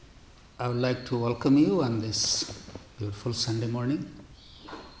I would like to welcome you on this beautiful Sunday morning.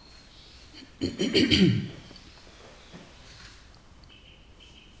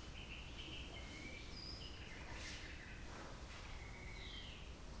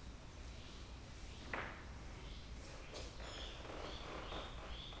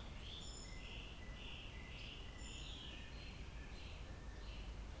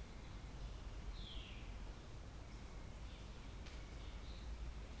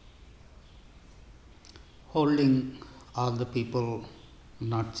 Holding all the people,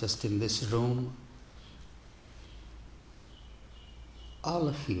 not just in this room, all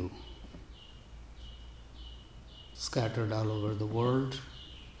of you scattered all over the world,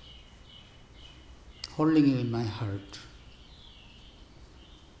 holding you in my heart.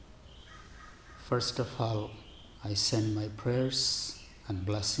 First of all, I send my prayers and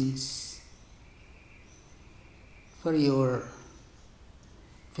blessings for your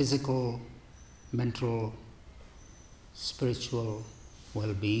physical, mental, spiritual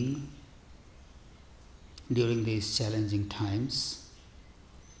well-being during these challenging times.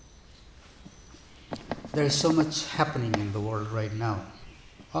 There is so much happening in the world right now,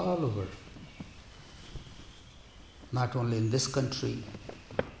 all over. Not only in this country,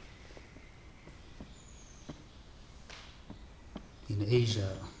 in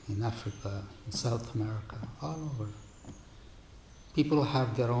Asia, in Africa, in South America, all over. People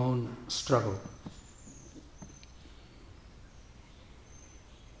have their own struggle.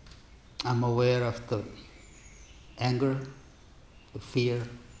 I'm aware of the anger, the fear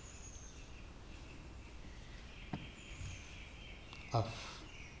of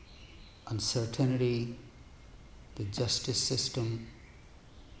uncertainty, the justice system,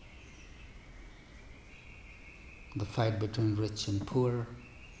 the fight between rich and poor.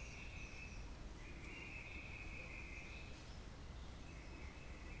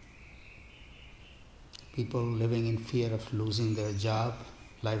 People living in fear of losing their job,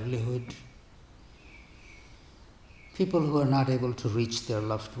 livelihood. People who are not able to reach their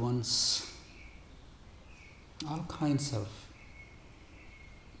loved ones. All kinds of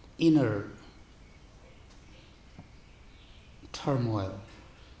inner turmoil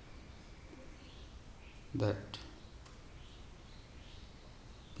that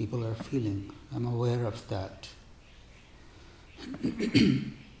people are feeling. I'm aware of that.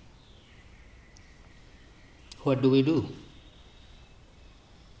 What do we do?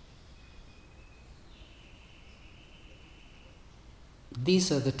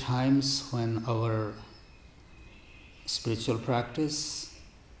 These are the times when our spiritual practice,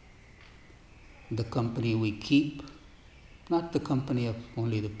 the company we keep, not the company of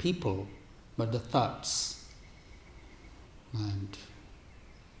only the people, but the thoughts and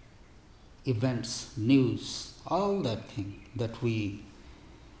events, news, all that thing that we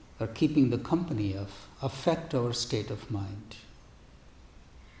are keeping the company of, affect our state of mind.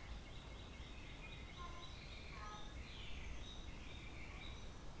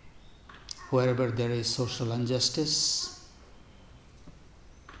 Wherever there is social injustice,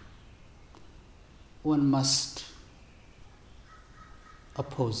 one must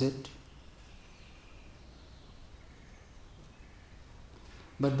oppose it.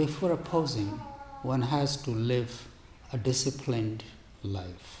 But before opposing, one has to live a disciplined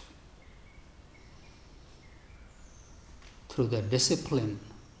life. Through that discipline,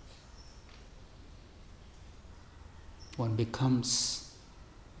 one becomes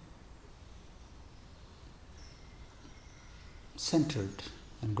centered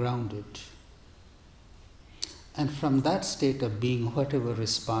and grounded. And from that state of being, whatever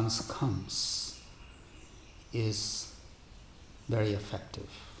response comes is very effective.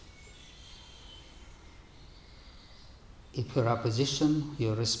 If your opposition,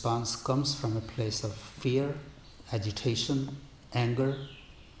 your response comes from a place of fear, agitation, anger,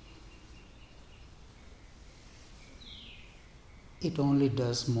 it only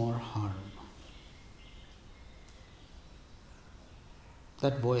does more harm.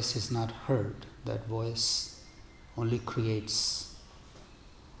 That voice is not heard. That voice only creates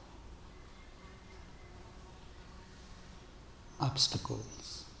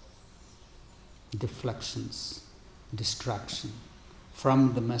obstacles, deflections, distraction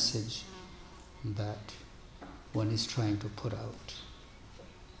from the message that one is trying to put out.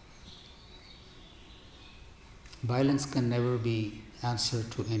 Violence can never be answer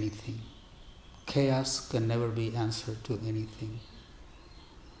to anything. Chaos can never be answer to anything.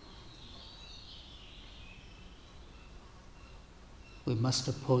 We must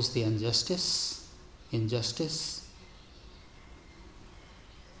oppose the injustice in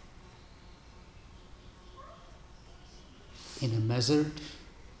a measured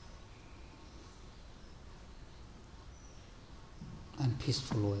and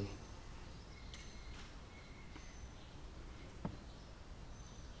peaceful way.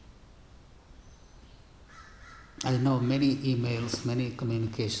 I know many emails, many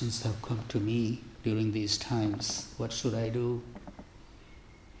communications have come to me during these times. What should I do?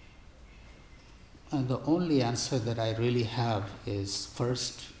 And the only answer that I really have is,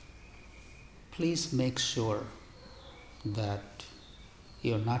 first, please make sure that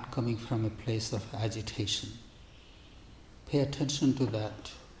you're not coming from a place of agitation. Pay attention to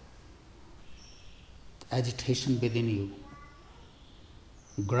that agitation within you.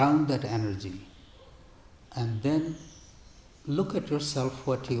 Ground that energy. And then look at yourself,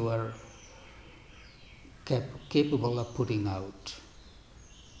 what you are capable of putting out.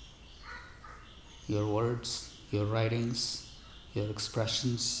 Your words, your writings, your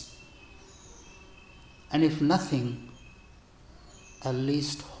expressions. And if nothing, at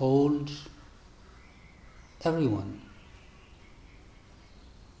least hold everyone.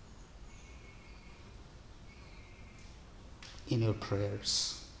 In your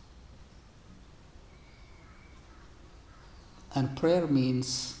prayers. And prayer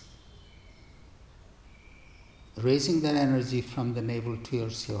means raising that energy from the navel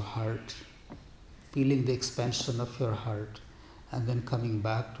towards your heart, feeling the expansion of your heart, and then coming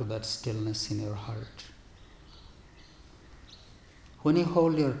back to that stillness in your heart. When you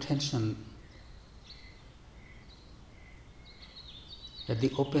hold your attention at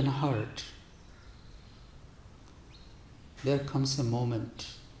the open heart, there comes a moment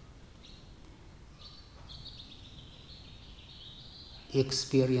you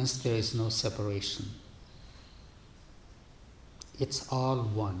experience there is no separation. It's all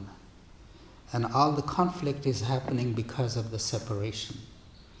one. And all the conflict is happening because of the separation.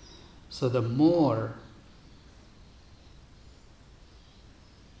 So the more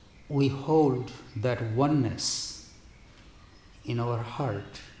we hold that oneness in our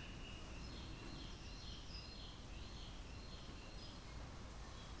heart,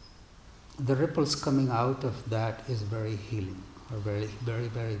 the ripples coming out of that is very healing, or very, very,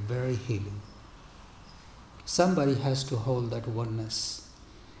 very, very healing. Somebody has to hold that oneness,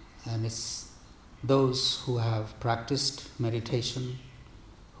 and it's those who have practiced meditation,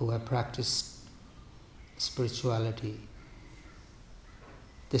 who have practiced spirituality.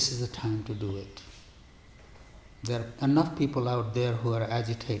 This is the time to do it. There are enough people out there who are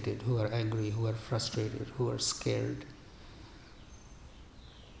agitated, who are angry, who are frustrated, who are scared.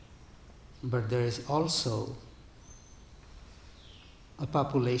 But there is also a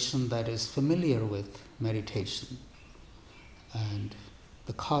population that is familiar with meditation. And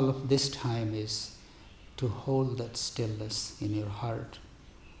the call of this time is to hold that stillness in your heart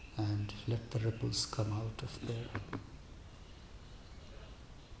and let the ripples come out of there.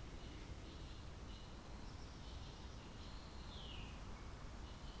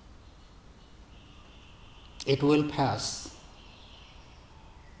 It will pass.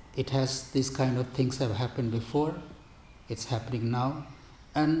 These kind of things have happened before, it's happening now,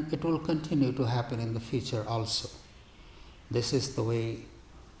 and it will continue to happen in the future also. This is the way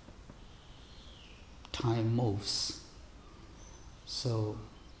time moves. So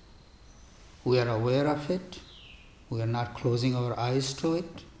we are aware of it, we are not closing our eyes to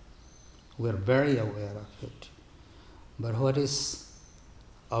it, we are very aware of it. But what is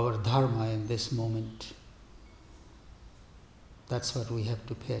our dharma in this moment? That's what we have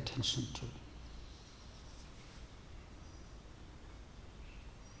to pay attention to.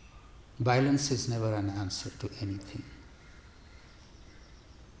 Violence is never an answer to anything.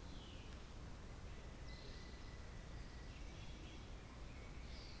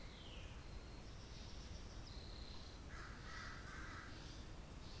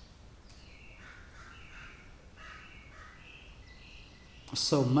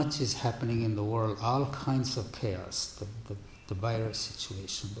 So much is happening in the world, all kinds of chaos, the virus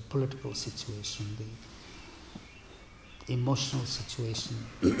situation, the political situation, the emotional situation.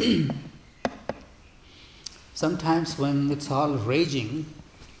 Sometimes when it's all raging,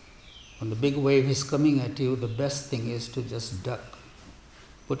 when the big wave is coming at you, the best thing is to just duck.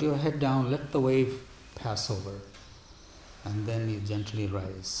 Put your head down, let the wave pass over, and then you gently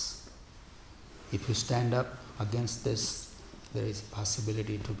rise. If you stand up against this, there is a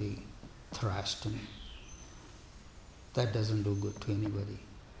possibility to be thrashed, and that doesn't do good to anybody.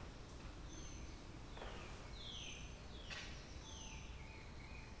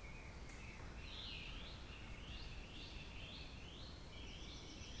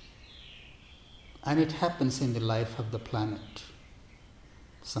 And it happens in the life of the planet.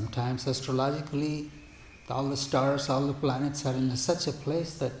 Sometimes astrologically, all the stars, all the planets are in such a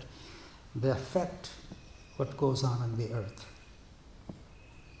place that they affect what goes on the earth.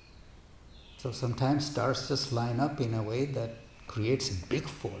 So sometimes stars just line up in a way that creates a big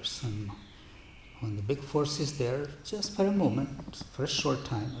force. And when the big force is there, just for a moment, for a short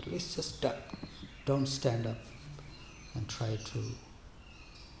time, at least just duck. Don't stand up and try to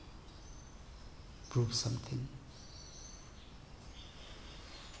prove something.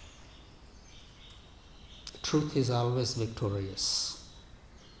 Truth is always victorious.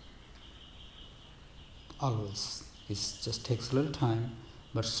 Always. It just takes a little time,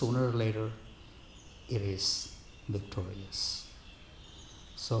 but sooner or later it is victorious.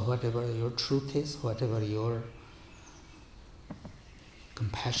 So whatever your truth is, whatever your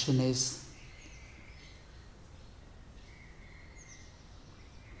compassion is,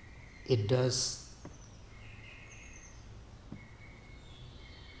 it does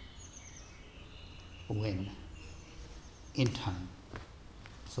win in time.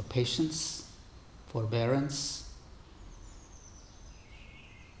 So patience, forbearance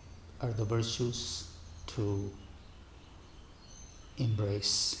are the virtues to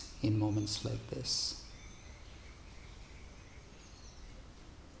embrace in moments like this.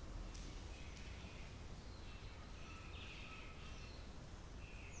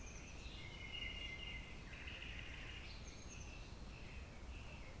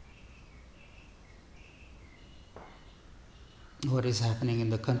 What is happening in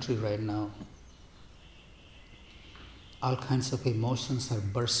the country right now? All kinds of emotions are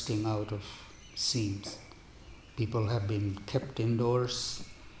bursting out of seams. People have been kept indoors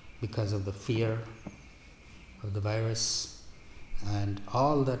because of the fear of the virus, and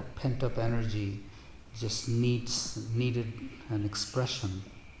all that pent-up energy just needed an expression,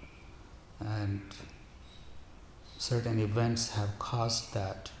 and certain events have caused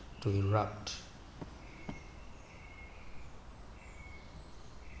that to erupt.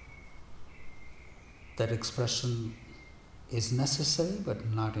 That expression is necessary, but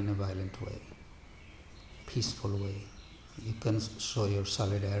not in a violent way, peaceful way. You can show your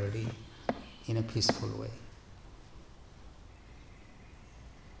solidarity in a peaceful way.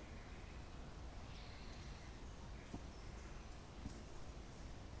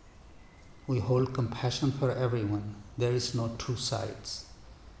 We hold compassion for everyone. There is no two sides.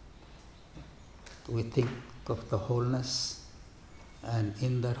 We think of the wholeness, and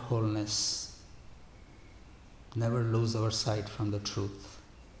in that wholeness, never lose our sight from the truth,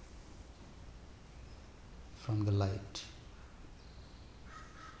 from the light.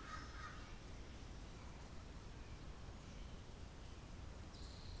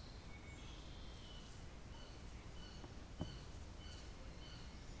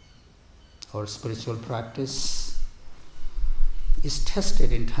 Our spiritual practice is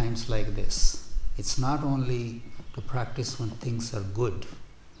tested in times like this. It's not only to practice when things are good.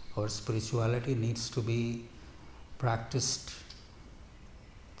 Our spirituality needs to be practiced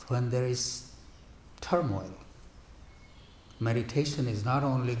when there is turmoil. Meditation is not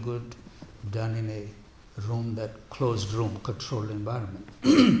only good done in a closed room, controlled environment.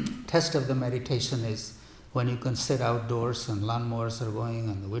 Test of the meditation is when you can sit outdoors and lawnmowers are going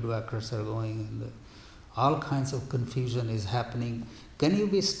and the weed whackers are going and all kinds of confusion is happening. Can you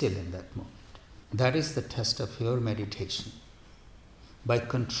be still in that moment? That is the test of your meditation. By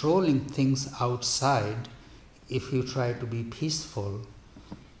controlling things outside, if you try to be peaceful,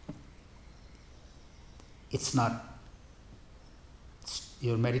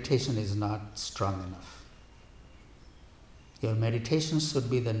 your meditation is not strong enough. Your meditation should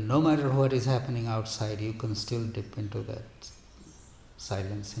be that no matter what is happening outside, you can still dip into that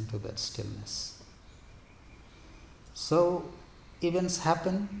silence, into that stillness. So events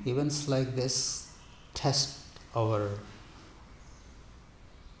happen, events like this test our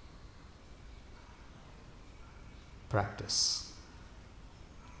practice.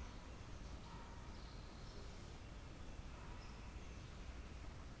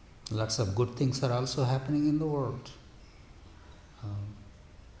 Lots of good things are also happening in the world.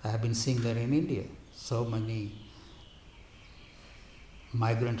 I have been seeing that in India. So many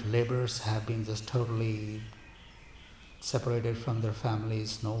migrant laborers have been just totally separated from their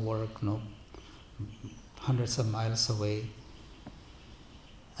families, no work, no hundreds of miles away.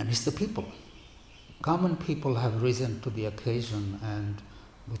 And it's the people. Common people have risen to the occasion, and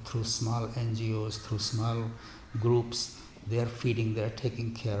through small NGOs, through small groups, they are feeding, they are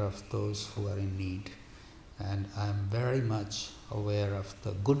taking care of those who are in need. And I'm very much aware of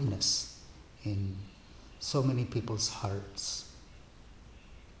the goodness in so many people's hearts.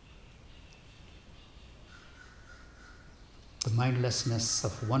 The mindlessness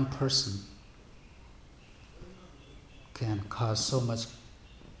of one person can cause so much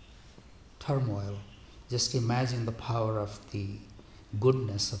turmoil. Just imagine the power of the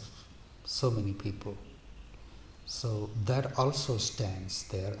goodness of so many people. So that also stands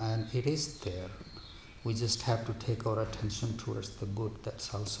there, and it is there. We just have to take our attention towards the good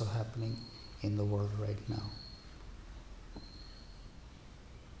that's also happening in the world right now.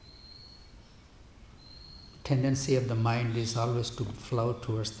 Tendency of the mind is always to flow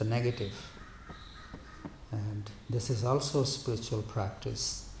towards the negative. And this is also spiritual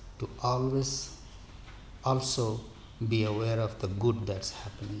practice, to always also be aware of the good that's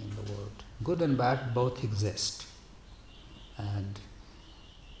happening in the world. Good and bad both exist. And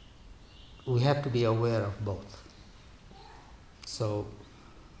we have to be aware of both. So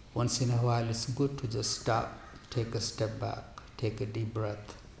once in a while it's good to just stop, take a step back, take a deep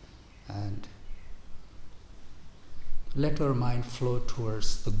breath, and let our mind flow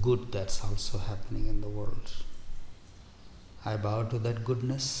towards the good that's also happening in the world. I bow to that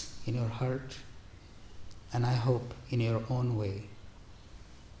goodness in your heart, and I hope in your own way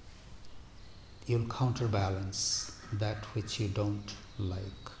you'll counterbalance that which you don't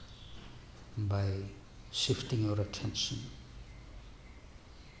like by shifting your attention.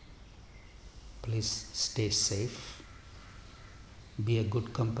 Please stay safe. Be a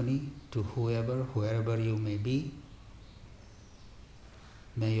good company to wherever you may be.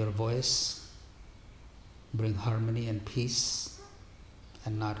 May your voice bring harmony and peace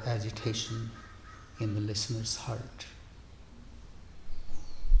and not agitation in the listener's heart.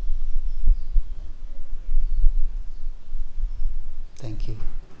 Thank you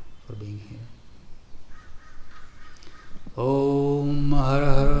for being here. Om Har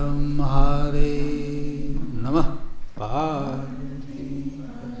Har Mahadev Namah. Bye.